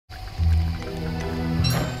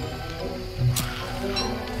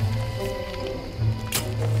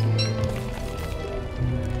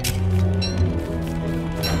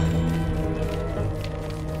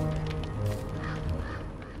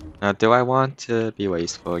Now, do I want to be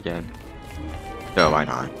wasteful again? No, why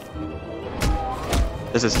not?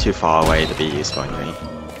 This is too far away to be useful anyway.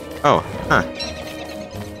 Oh, huh.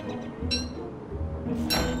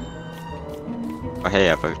 Oh, hey,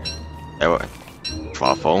 I have a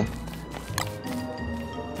truffle.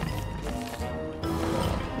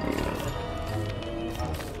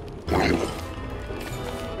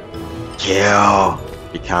 Kill!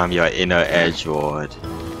 Become your inner edge lord.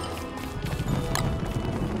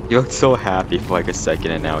 He looked so happy for like a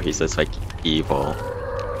second and now he's just like evil.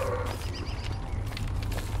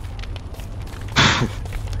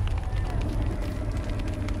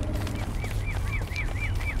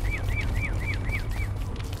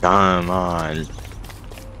 Come on,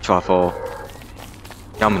 Truffle.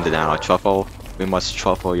 Come now, Truffle. We must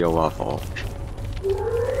truffle your waffle.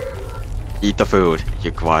 Eat the food,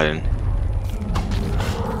 you glutton.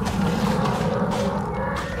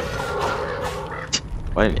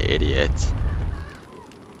 What an idiot.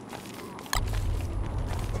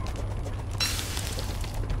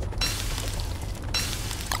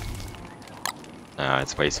 No,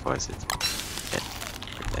 it's wasteful as it's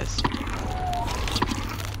like this.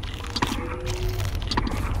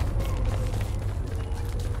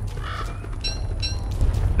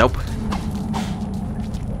 Nope.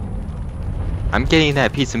 I'm getting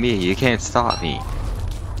that piece of meat, you can't stop me.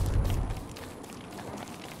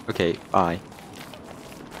 Okay, bye.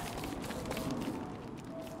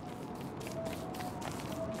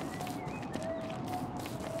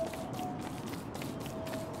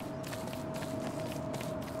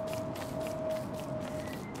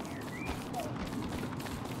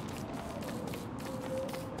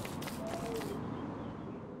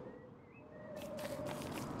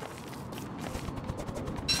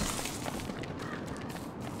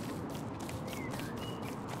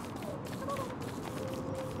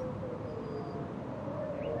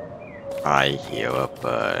 I hear a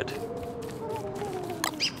bird.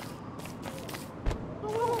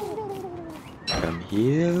 Come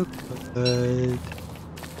here, bird.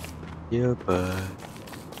 Here, bird.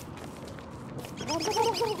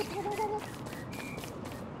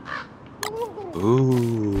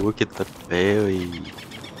 Ooh, look at the berry.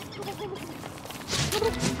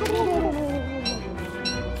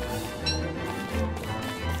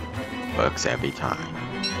 Works every time.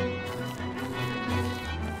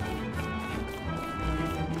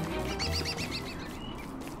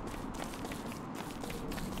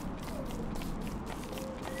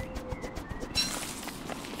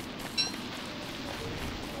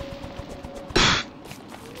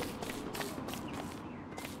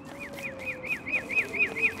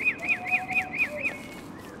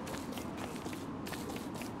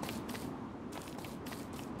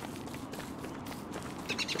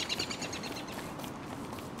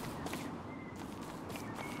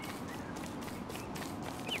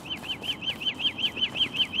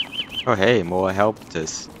 Oh hey, more help to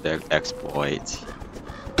exploit.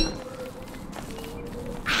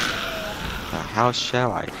 How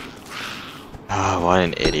shall I? Oh, what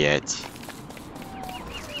an idiot.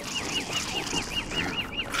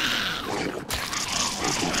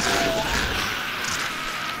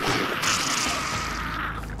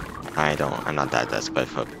 I'm not that desperate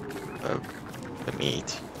for the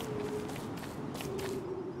meat.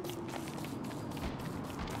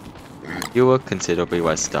 You look considerably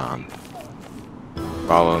less dumb.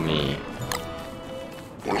 Follow me.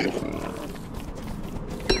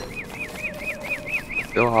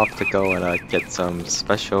 Go off to go and get some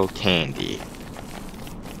special candy.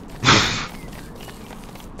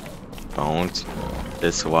 Don't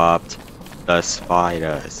disrupt the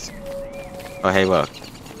spiders. Oh hey look,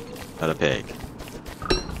 another pig.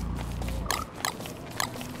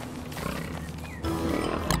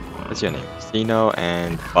 What's your name? Xeno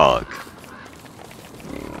and Bug.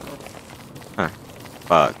 Huh,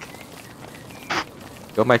 Bug.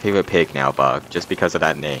 You're my favorite pig now, Bug, just because of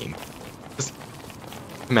that name. Just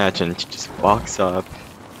imagine, he just walks up,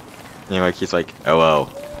 and like he's like, hello,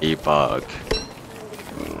 a Bug.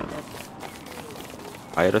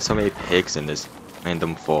 Why are there so many pigs in this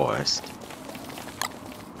random forest?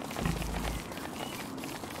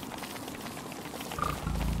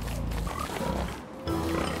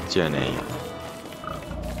 What's your name?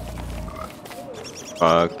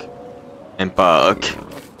 Bug. And Bug.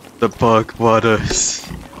 The Bug Brothers.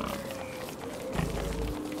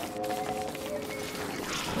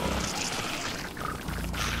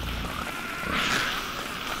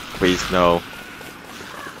 Please no.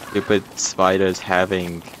 Stupid spiders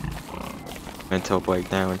having mental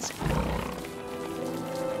breakdowns.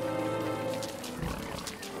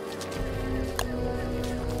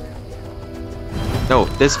 No,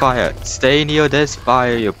 this fire. Stay near this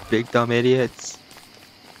fire, you big dumb idiots.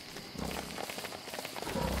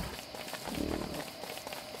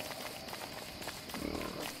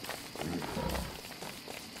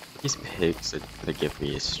 These pigs are gonna give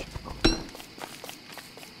me a stroke.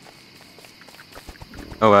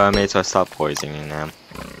 Oh well, I made so I stop poisoning them.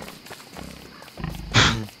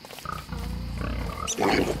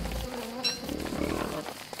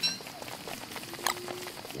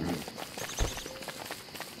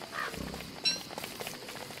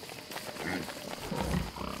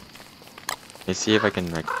 Let's see if I can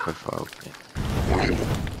like provoke it.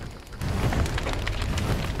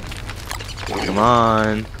 Come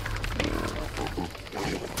on.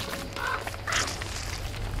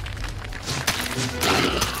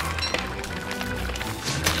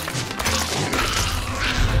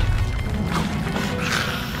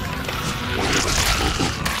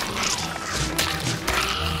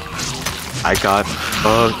 I got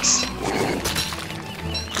bugs.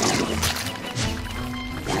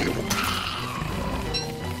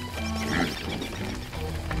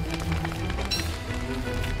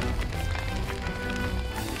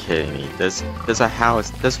 Kidding me? There's a house.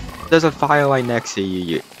 There's a fire right next to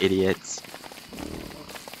you, you idiots.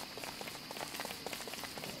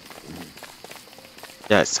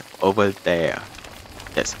 Yes, over there.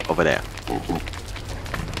 Yes, over there.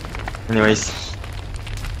 Anyways.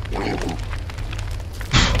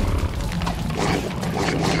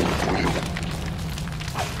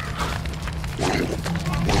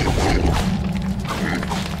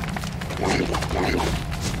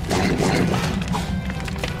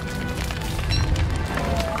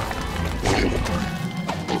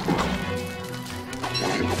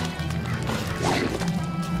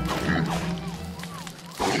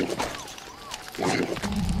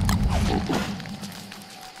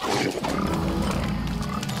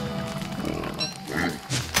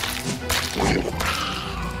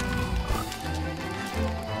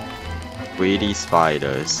 Greedy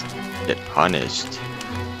spiders get punished.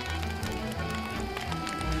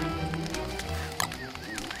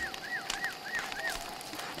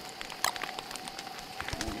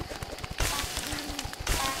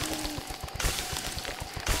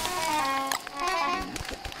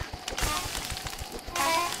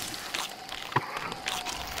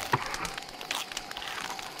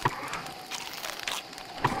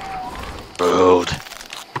 Rude.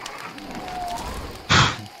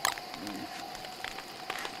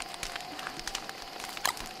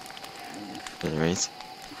 Anyways,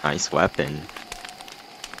 nice weapon.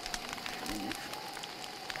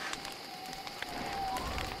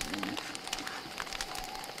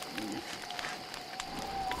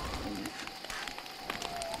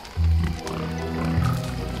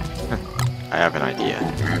 I have an idea.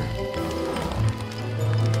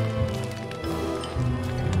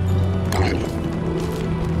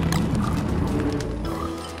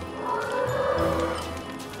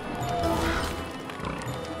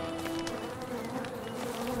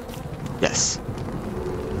 Yes.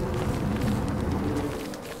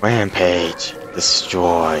 Rampage.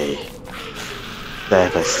 Destroy.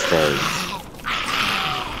 Devastate.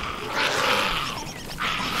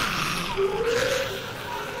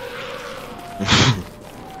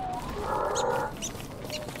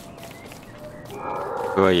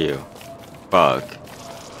 Who are you? Bug.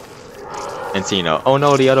 Encino. Oh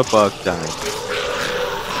no, the other bug died.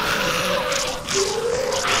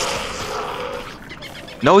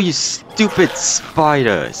 No, you stupid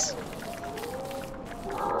spiders!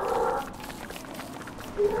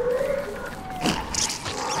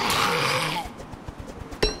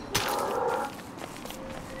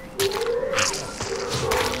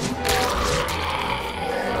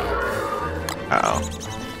 Uh-oh.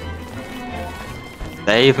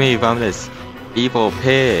 Save me from this evil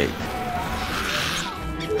pig!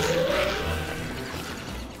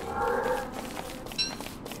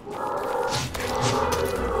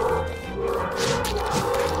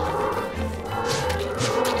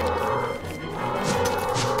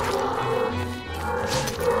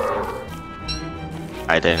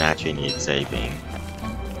 I didn't actually need saving.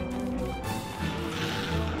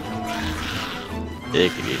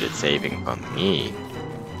 It needed saving from me.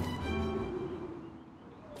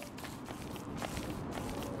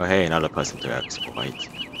 Oh hey, another person to exploit.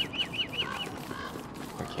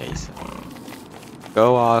 Okay, so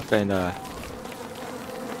go off and no,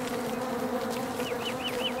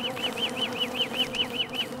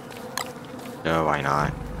 why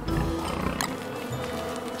not?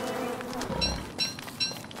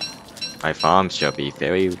 My farm shall be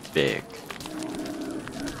very big.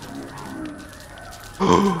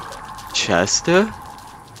 Chester?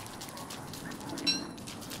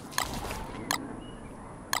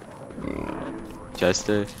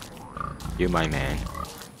 Chester, you my man.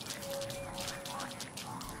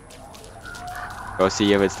 Go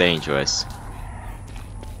see if it's dangerous.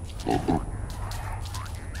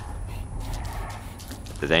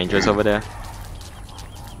 Is it dangerous over there?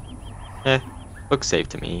 Eh, looks safe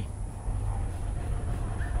to me.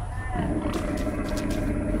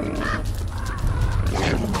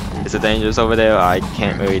 Is it dangerous over there? I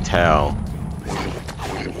can't really tell.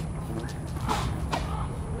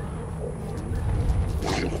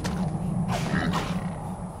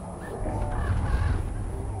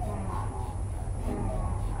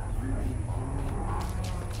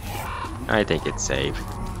 I think it's safe.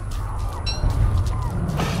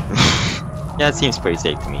 Yeah, it seems pretty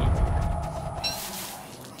safe to me.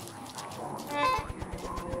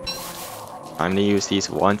 Time to use these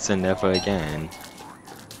once and never again.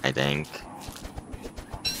 I think.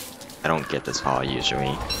 I don't get this far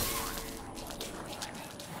usually.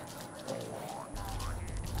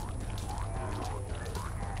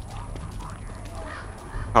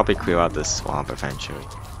 Probably clear out this swamp eventually.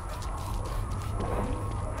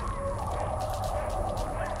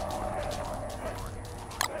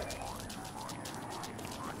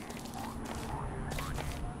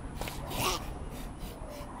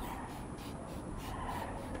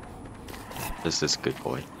 Just this good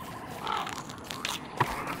boy.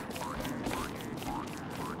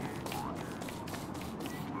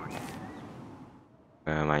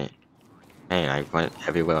 Where am I? Man, I went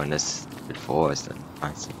everywhere in this forest and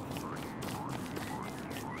I see.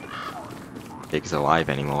 Pig's alive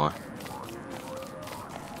anymore.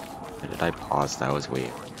 Where did I pause? That was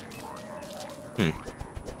weird.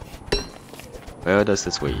 Where does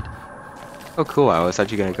this lead? Oh cool, I was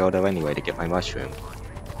actually gonna go there anyway to get my mushroom.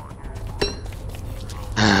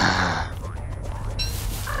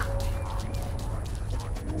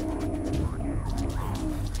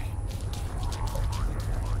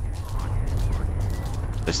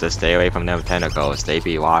 Just to stay away from them tentacles, they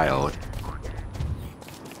be wild.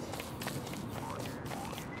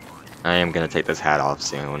 I am gonna take this hat off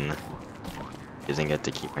soon. Using it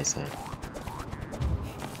to keep myself.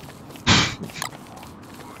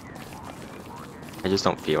 I just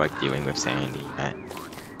don't feel like dealing with Sandy yet.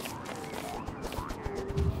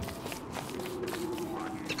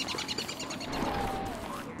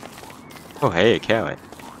 Oh hey, a carrot.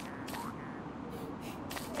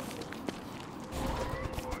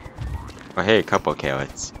 Oh hey, a couple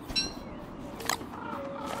carrots.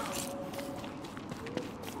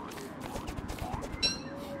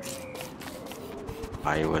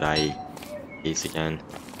 Why would I these again?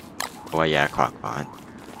 Oh yeah, crockpot.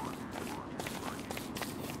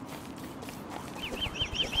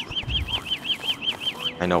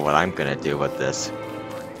 I know what I'm gonna do with this.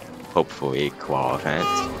 Hopefully, claw event.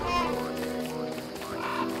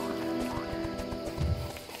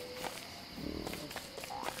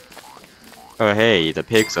 Oh hey, the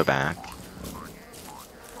pigs are back.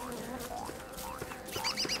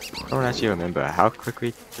 I don't actually remember how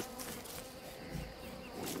quickly.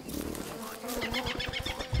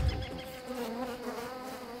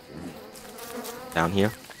 Down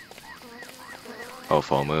here? Oh,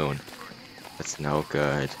 full moon. That's no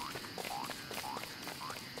good.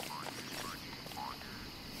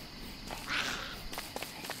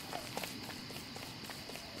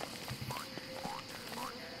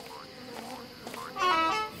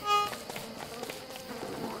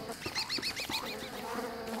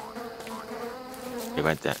 We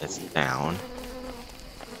went that it's down.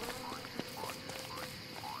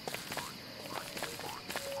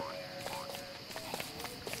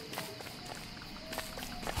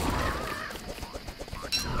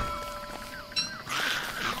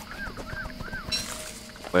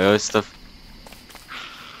 Where's the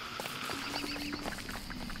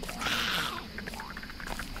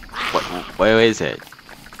where is it?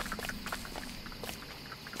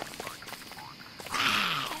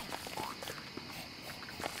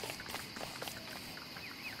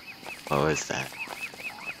 What is that?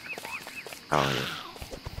 Oh, yeah.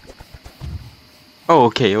 Oh,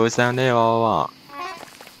 okay, it was down there all along.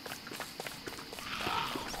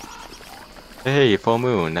 Hey, full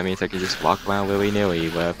moon. That means I can just walk around willy-nilly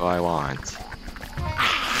wherever I want.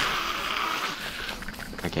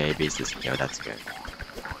 Okay, beats this. Yo, that's good.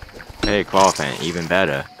 Hey, Qualifiant, even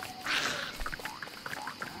better.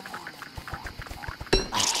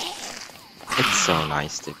 It's so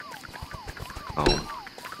nice to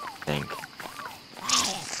think.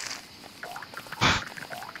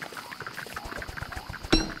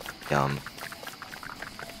 Yum.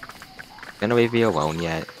 Gonna leave me alone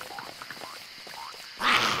yet?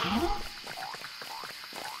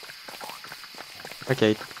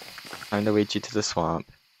 Okay. Time to lead you to the swamp.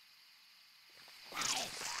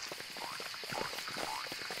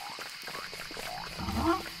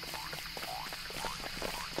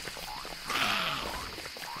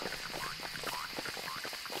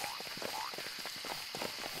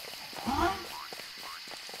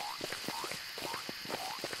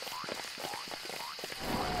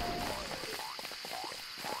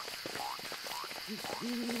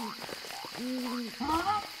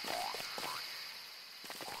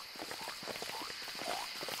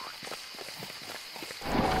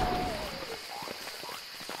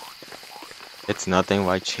 It's nothing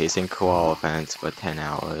like chasing koala fans for 10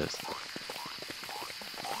 hours.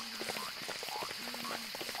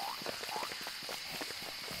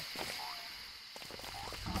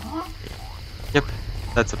 Yep,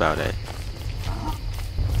 that's about it.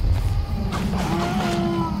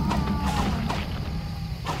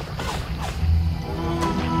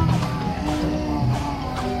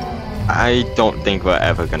 I don't think we're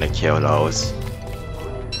ever gonna kill those.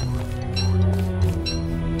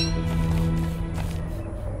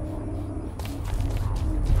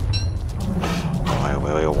 Oh, I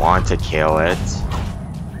really want to kill it.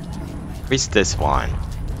 At least this one.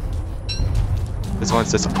 This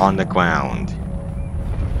one's just on the ground.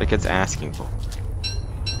 Like it's asking for.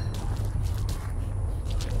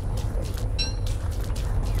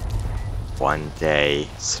 One day,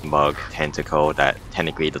 smug tentacle that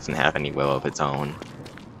technically doesn't have any will of its own.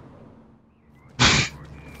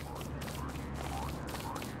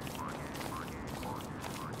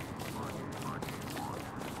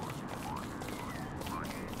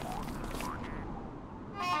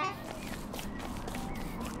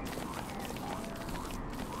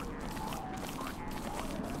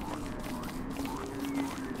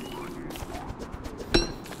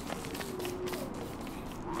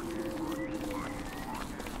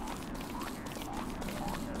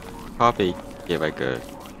 Probably get like a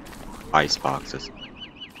ice boxes.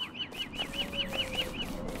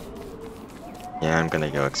 Yeah, I'm gonna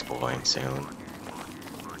go exploring soon.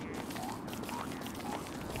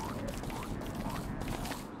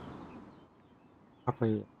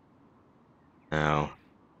 Probably. No.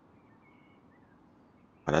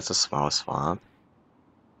 Oh, that's a small swamp.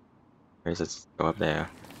 Where's it? Go up there.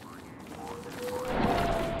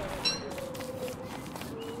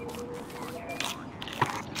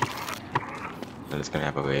 I'm just gonna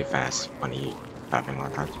have a really fast, funny tapping more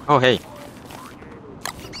times. Oh, hey!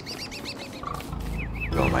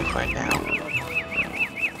 Go like right now.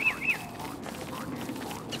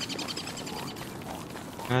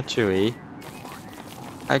 Actually,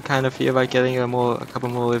 I kind of feel like getting a couple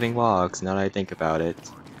more living logs now that I think about it.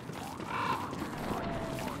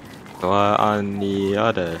 So, on the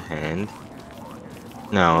other hand,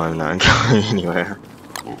 no, I'm not going anywhere.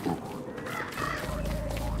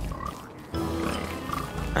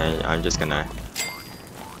 I'm just gonna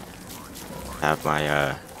have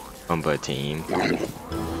my Umber team.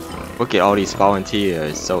 Look at all these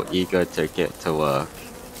volunteers, so eager to get to work.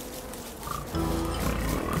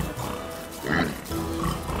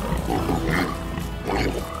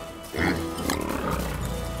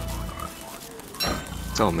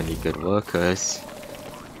 So many good workers.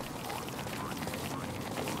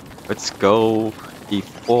 Let's go the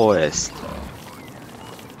forest.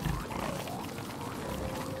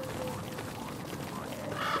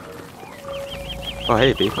 Oh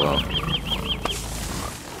hey people.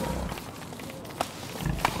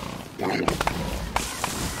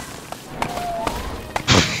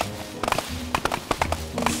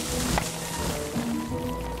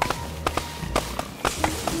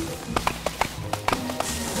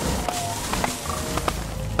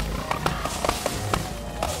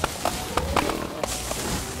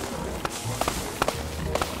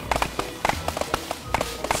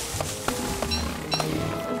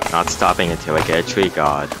 Not stopping until I get a tree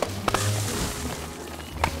guard.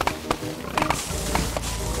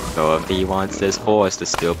 So if he wants this forest to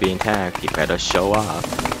still be intact, he better show up.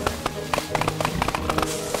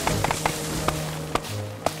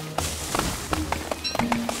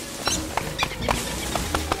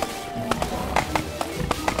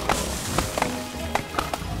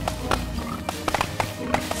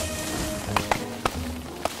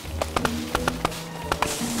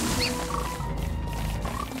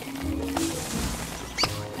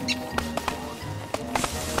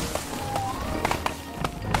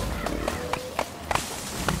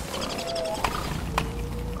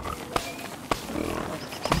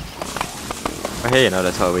 Oh, hey,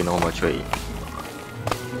 another totally normal tree.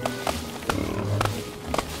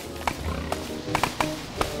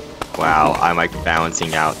 Wow, I'm like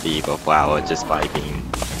balancing out the evil flower just by being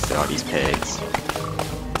next to all these pigs.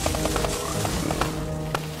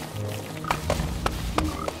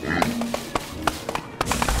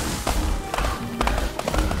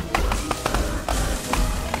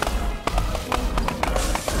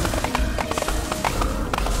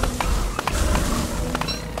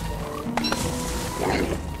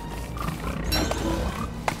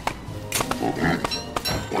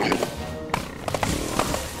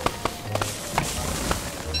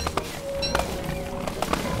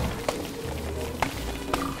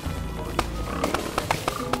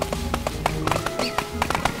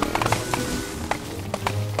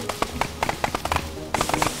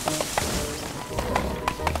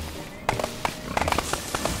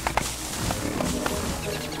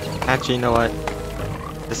 Actually, you know what?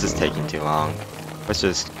 This is taking too long. Let's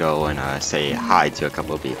just go and say hi to a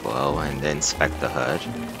couple of people and then inspect the hood.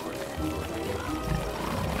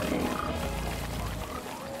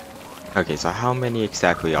 Okay, so how many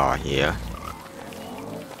exactly are here?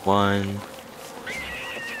 One.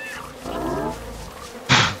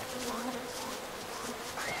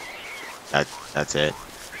 That's it.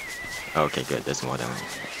 Okay, good. There's more than one.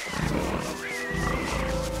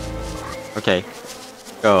 Okay,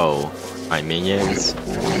 go, my minions.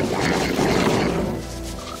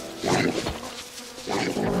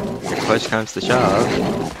 If push comes to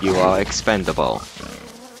shove, you are expendable.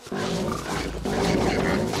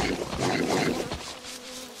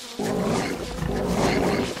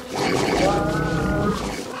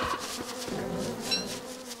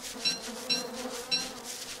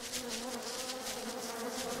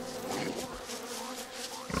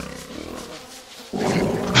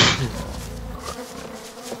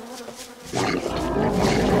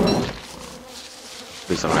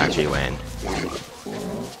 Please don't actually win.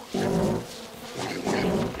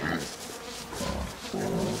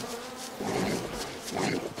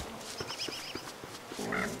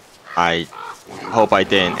 I hope I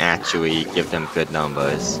didn't actually give them good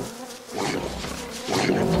numbers.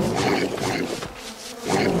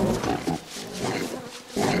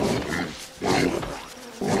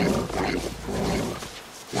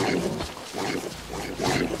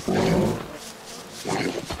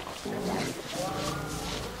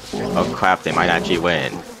 Oh crap, they might actually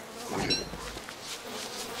win.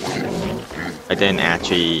 I didn't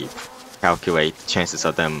actually calculate the chances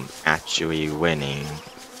of them actually winning.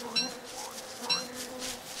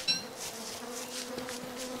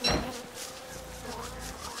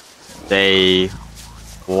 They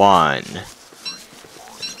won.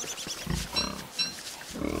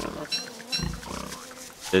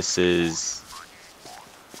 This is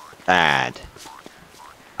bad.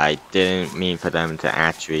 I didn't mean for them to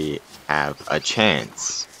actually have a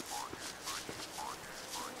chance.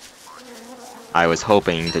 I was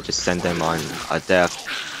hoping to just send them on a death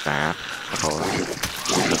trap before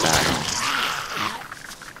the battle.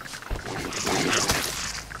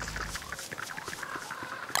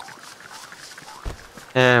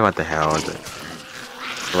 Eh, what the hell? The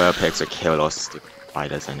royal pigs will kill those stupid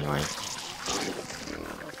fighters anyway.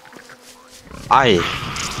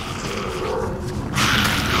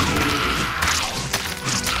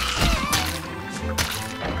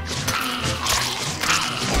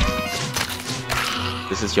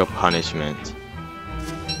 This is your punishment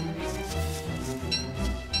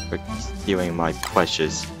for stealing my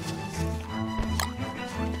precious.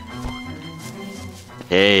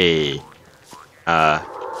 Hey,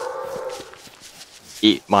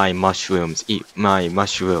 eat my mushrooms. Eat my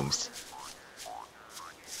mushrooms.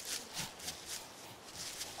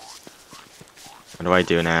 What do I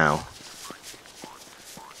do now?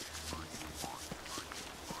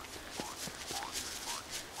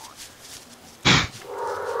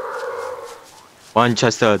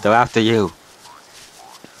 Winchester, they're after you.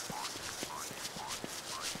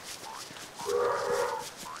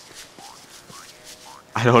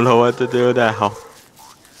 I don't know what to do now.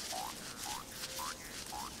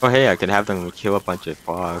 Oh hey, I can have them kill a bunch of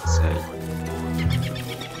frogs.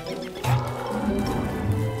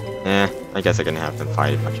 I guess I can have them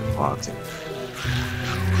fight a bunch of frogs.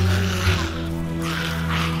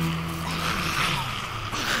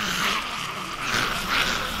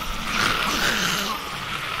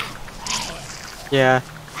 Yeah,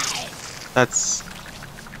 that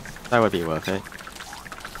would be worth it.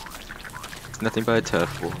 It's nothing but a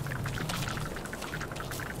turf war.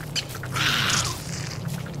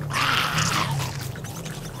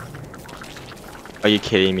 Are you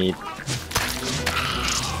kidding me?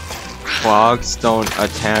 Frogs don't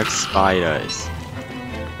attack spiders.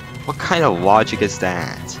 What kind of logic is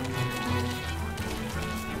that?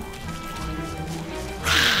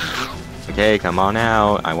 Okay, come on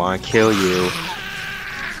out. I want to kill you.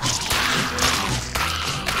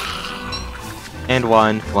 And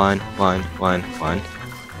one.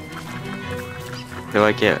 Till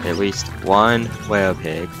I get at least one whale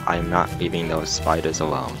pig, I'm not leaving those spiders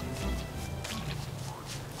alone.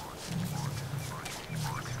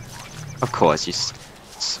 Of course, you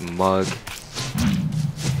smug.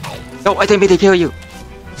 No, I didn't mean to kill you!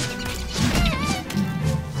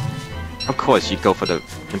 Of course, you go for the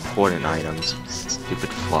important items, stupid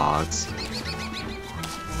frogs.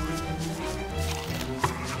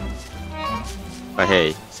 But hey,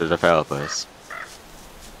 it's the developers.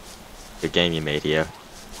 The game you made here.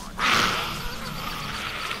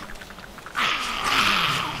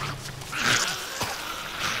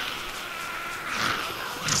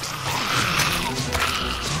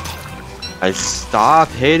 I stop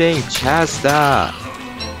hitting Chester!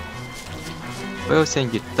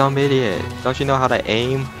 Wilson, you dumb idiot. Don't you know how to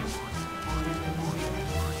aim?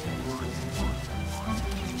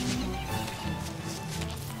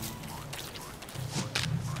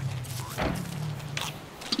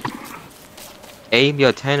 Aim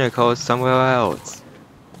your tentacles somewhere else.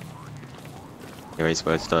 Anyways,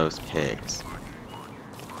 where's those pigs?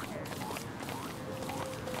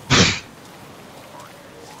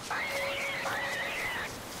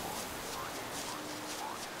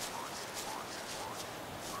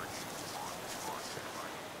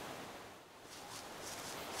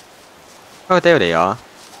 Oh, there they are.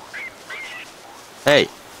 Hey!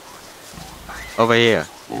 Over here.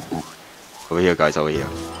 Over here, guys, over here.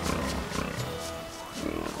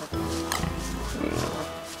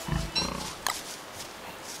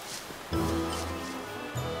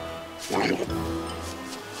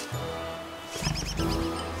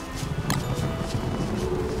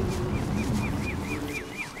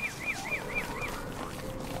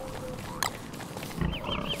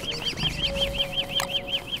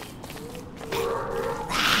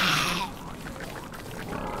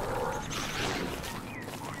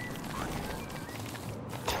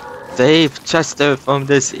 Save Chester from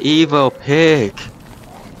this evil pig!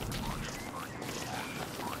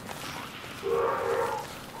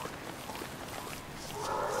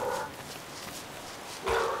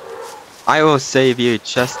 I will save you,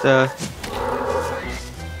 Chester!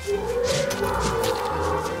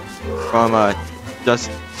 From a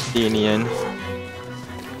Justinian.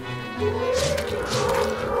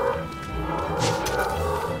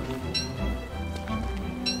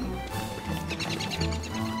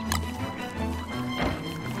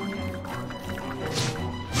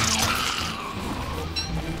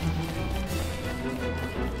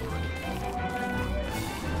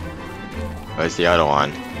 Where's the other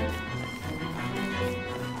one?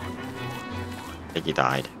 I think he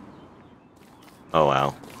died. Oh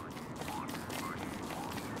well.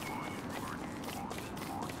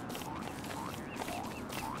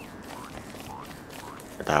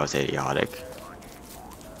 But that was idiotic.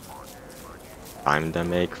 Time to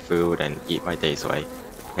make food and eat my days away.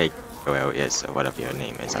 Hey, Joel is or whatever your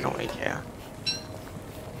name is, I don't really care.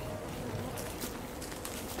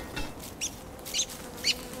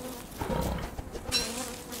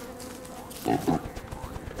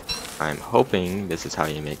 I'm hoping this is how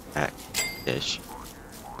you make that dish.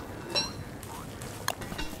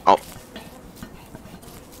 Oh!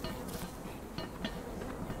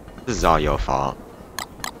 This is all your fault.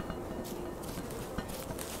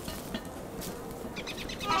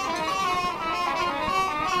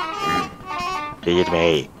 Feed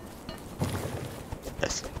me!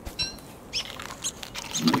 Yes.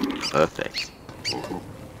 Perfect.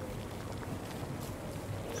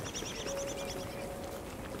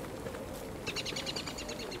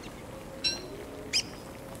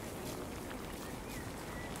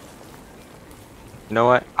 You know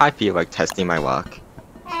what? I feel like testing my luck.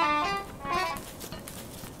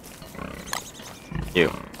 You.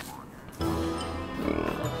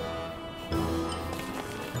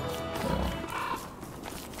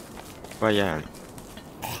 Well, yeah.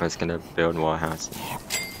 I was gonna build more houses.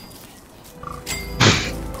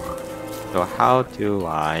 So how do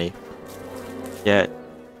I get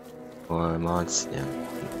more monsters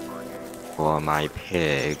for my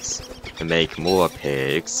pigs to make more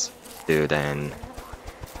pigs to then...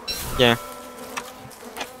 Yeah,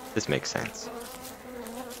 this makes sense.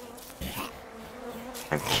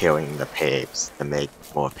 I'm killing the pigs to make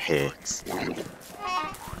more pigs.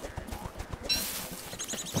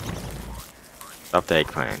 Stop the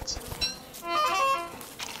eggplant.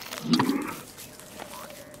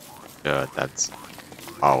 Good, that's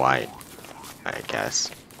alright, I guess.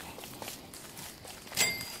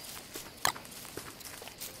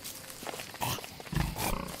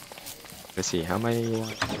 Let's see, how many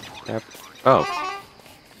have... Oh,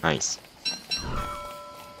 nice.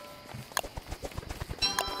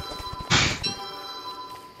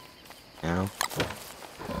 Now,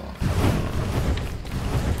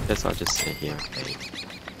 guess I'll just sit here and wait.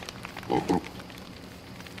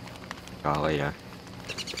 Oh, later.